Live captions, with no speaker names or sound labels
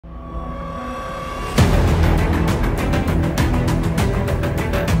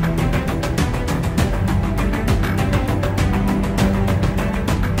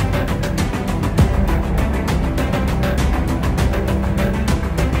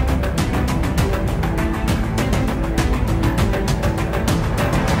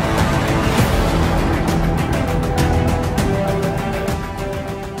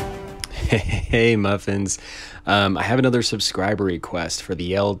Hey Muffins, I have another subscriber request for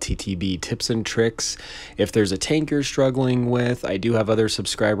the LTTB tips and tricks. If there's a tank you're struggling with, I do have other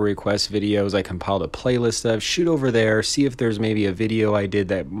subscriber request videos I compiled a playlist of. Shoot over there, see if there's maybe a video I did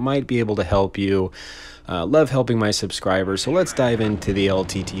that might be able to help you. Love helping my subscribers, so let's dive into the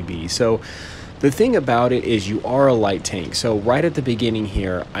LTTB. So the thing about it is you are a light tank. So right at the beginning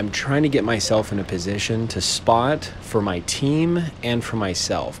here, I'm trying to get myself in a position to spot for my team and for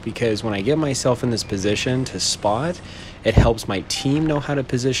myself, because when I get myself in this position to spot, it helps my team know how to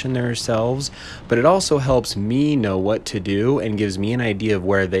position themselves, but it also helps me know what to do and gives me an idea of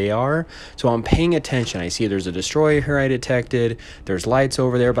where they are. So I'm paying attention. I see there's a destroyer here I detected, there's lights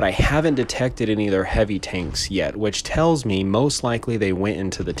over there, but I haven't detected any of their heavy tanks yet, which tells me most likely they went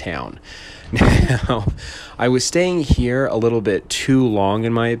into the town. Now, I was staying here a little bit too long,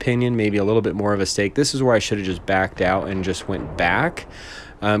 in my opinion, maybe a little bit more of a mistake. This is where I should have just backed out and just went back,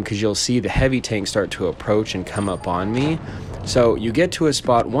 because you'll see the heavy tanks start to approach and come up on me. So you get to a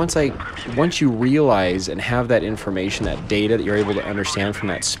spot, once you realize and have that information, that data that you're able to understand from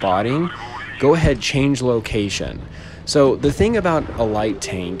that spotting, go ahead, change location. So the thing about a light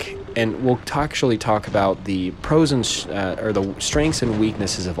tank, and we'll actually talk about the pros and or the strengths and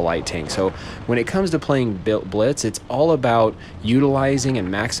weaknesses of a light tank. So when it comes to playing Blitz, it's all about utilizing and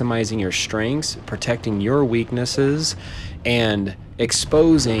maximizing your strengths, protecting your weaknesses, and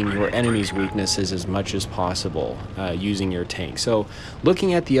exposing your enemy's weaknesses as much as possible using your tank. So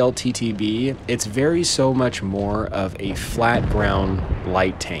looking at the LTTB, it's so much more of a flat ground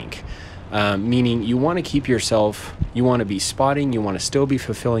light tank. Meaning you want to keep yourself, you want to be spotting, you want to still be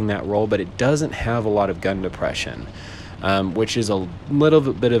fulfilling that role, but it doesn't have a lot of gun depression, which is a little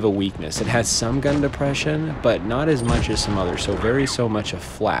bit of a weakness. It has some gun depression, but not as much as some others, so much a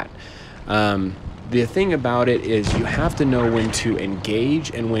flat. The thing about it is you have to know when to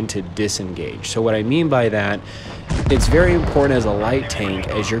engage and when to disengage. So what I mean by that, it's very important as a light tank,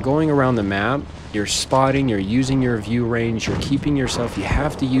 as you're going around the map, you're spotting, you're using your view range, you're keeping yourself, you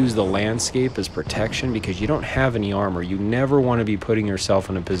have to use the landscape as protection because you don't have any armor. You never want to be putting yourself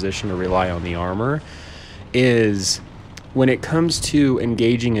in a position to rely on the armor. Is when it comes to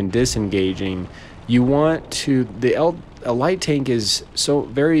engaging and disengaging, you want to, a light tank is so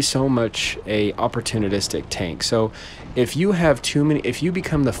much a opportunistic tank. So if you have if you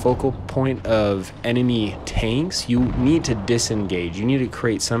become the focal point of enemy tanks, you need to disengage. You need to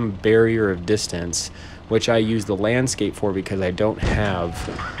create some barrier of distance, which I use the landscape for because I don't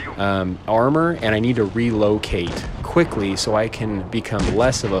have armor and I need to relocate quickly so I can become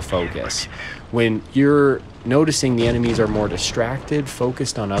less of a focus. When you're noticing the enemies are more distracted,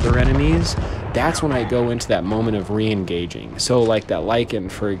 focused on other enemies, that's when I go into that moment of re-engaging. So like that Lycan,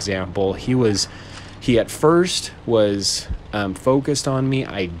 for example, he at first was focused on me.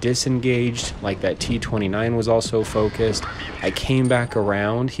 I disengaged. Like that T-29 was also focused. I came back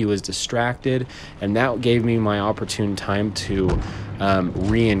around. He was distracted, and that gave me my opportune time to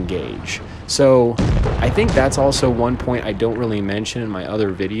re-engage. So I think that's also one point I don't really mention in my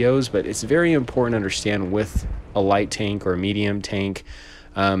other videos, but it's very important to understand with a light tank or a medium tank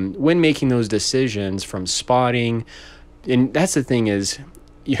when making those decisions from spotting. And that's the thing is,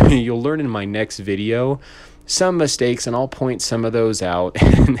 you'll learn in my next video some mistakes, and I'll point some of those out,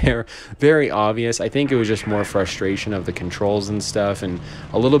 and they're very obvious. I think it was just more frustration of the controls and stuff, and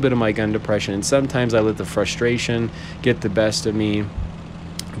a little bit of my gun depression, and sometimes I let the frustration get the best of me.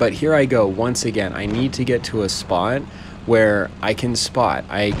 But here I go once again. I need to get to a spot where I can spot.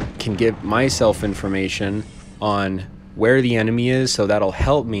 I can give myself information on where the enemy is, so that'll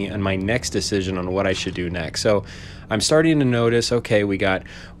help me in my next decision on what I should do next. So I'm starting to notice, okay, we got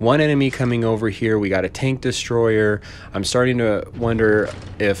one enemy coming over here, we got a tank destroyer. I'm starting to wonder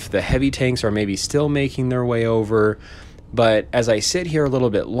if the heavy tanks are maybe still making their way over. But as I sit here a little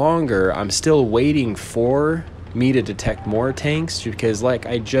bit longer, I'm still waiting for me to detect more tanks, because like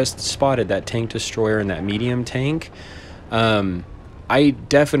I just spotted that tank destroyer and that medium tank. I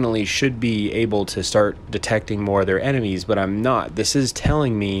definitely should be able to start detecting more of their enemies, but I'm not. This is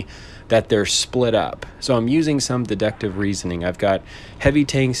telling me that they're split up. So I'm using some deductive reasoning. I've got heavy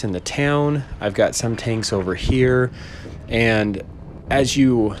tanks in the town, I've got some tanks over here, and as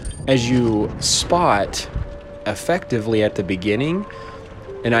you spot effectively at the beginning,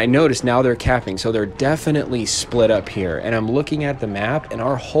 and I notice now they're capping, so they're definitely split up here. And I'm looking at the map, and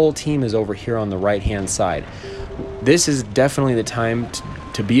our whole team is over here on the right-hand side. This is definitely the time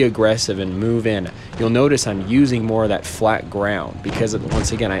to be aggressive and move in. You'll notice I'm using more of that flat ground because,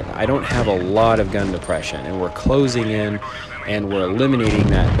 once again, I don't have a lot of gun depression, and we're closing in, and we're eliminating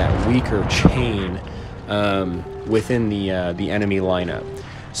that weaker chain within the enemy lineup.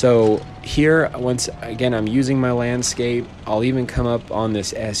 So here, once again, I'm using my landscape. I'll even come up on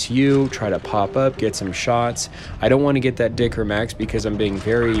this SU, try to pop up, get some shots. I don't want to get that Dicker Max because I'm being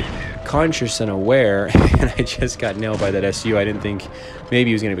very conscious and aware, and I just got nailed by that SU. I didn't think maybe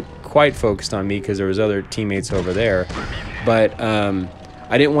he was going to be quite focused on me because there was other teammates over there, but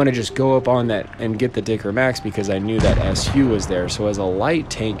I didn't want to just go up on that and get the Dicker Max because I knew that SU was there. So as a light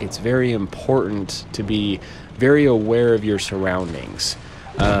tank, it's very important to be very aware of your surroundings.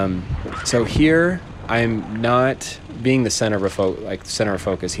 So here I'm not being the center of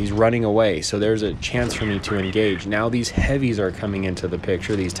focus. He's running away, so there's a chance for me to engage. Now these heavies are coming into the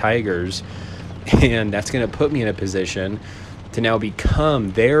picture, these tigers, and that's going to put me in a position to now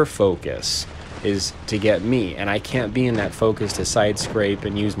become their focus, is to get me, and I can't be in that focus to side scrape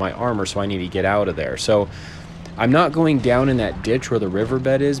and use my armor, so I need to get out of there. So I'm not going down in that ditch where the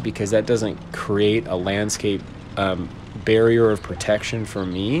riverbed is because that doesn't create a landscape barrier of protection for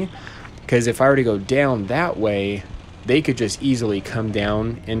me, because if I were to go down that way, they could just easily come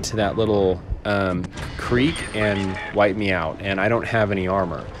down into that little creek and wipe me out, and I don't have any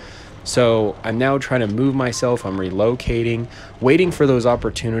armor. So I'm now trying to move myself. I'm relocating, waiting for those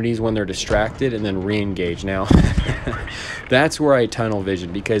opportunities when they're distracted, and then re-engage. Now that's where I tunnel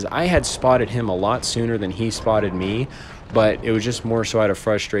vision, because I had spotted him a lot sooner than he spotted me, but it was just more so out of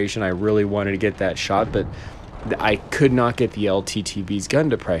frustration. I really wanted to get that shot, but I could not get the LTTB's gun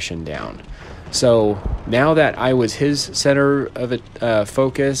depression down. So now that I was his center of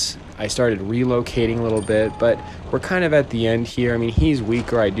focus, I started relocating a little bit, but we're kind of at the end here. I mean, he's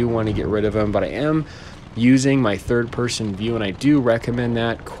weaker. I do want to get rid of him, but I am using my third-person view, and I do recommend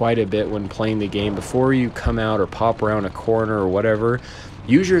that quite a bit when playing the game. Before you come out or pop around a corner or whatever,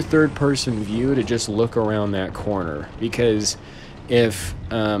 use your third-person view to just look around that corner, because if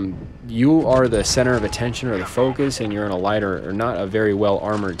you are the center of attention or the focus and you're in a lighter or not a very well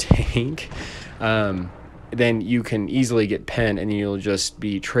armored tank, then you can easily get penned, and you'll just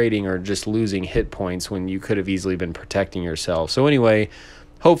be trading or just losing hit points when you could have easily been protecting yourself. So anyway,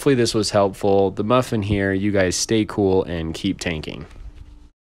 hopefully this was helpful. The Muffin here, you guys stay cool and keep tanking.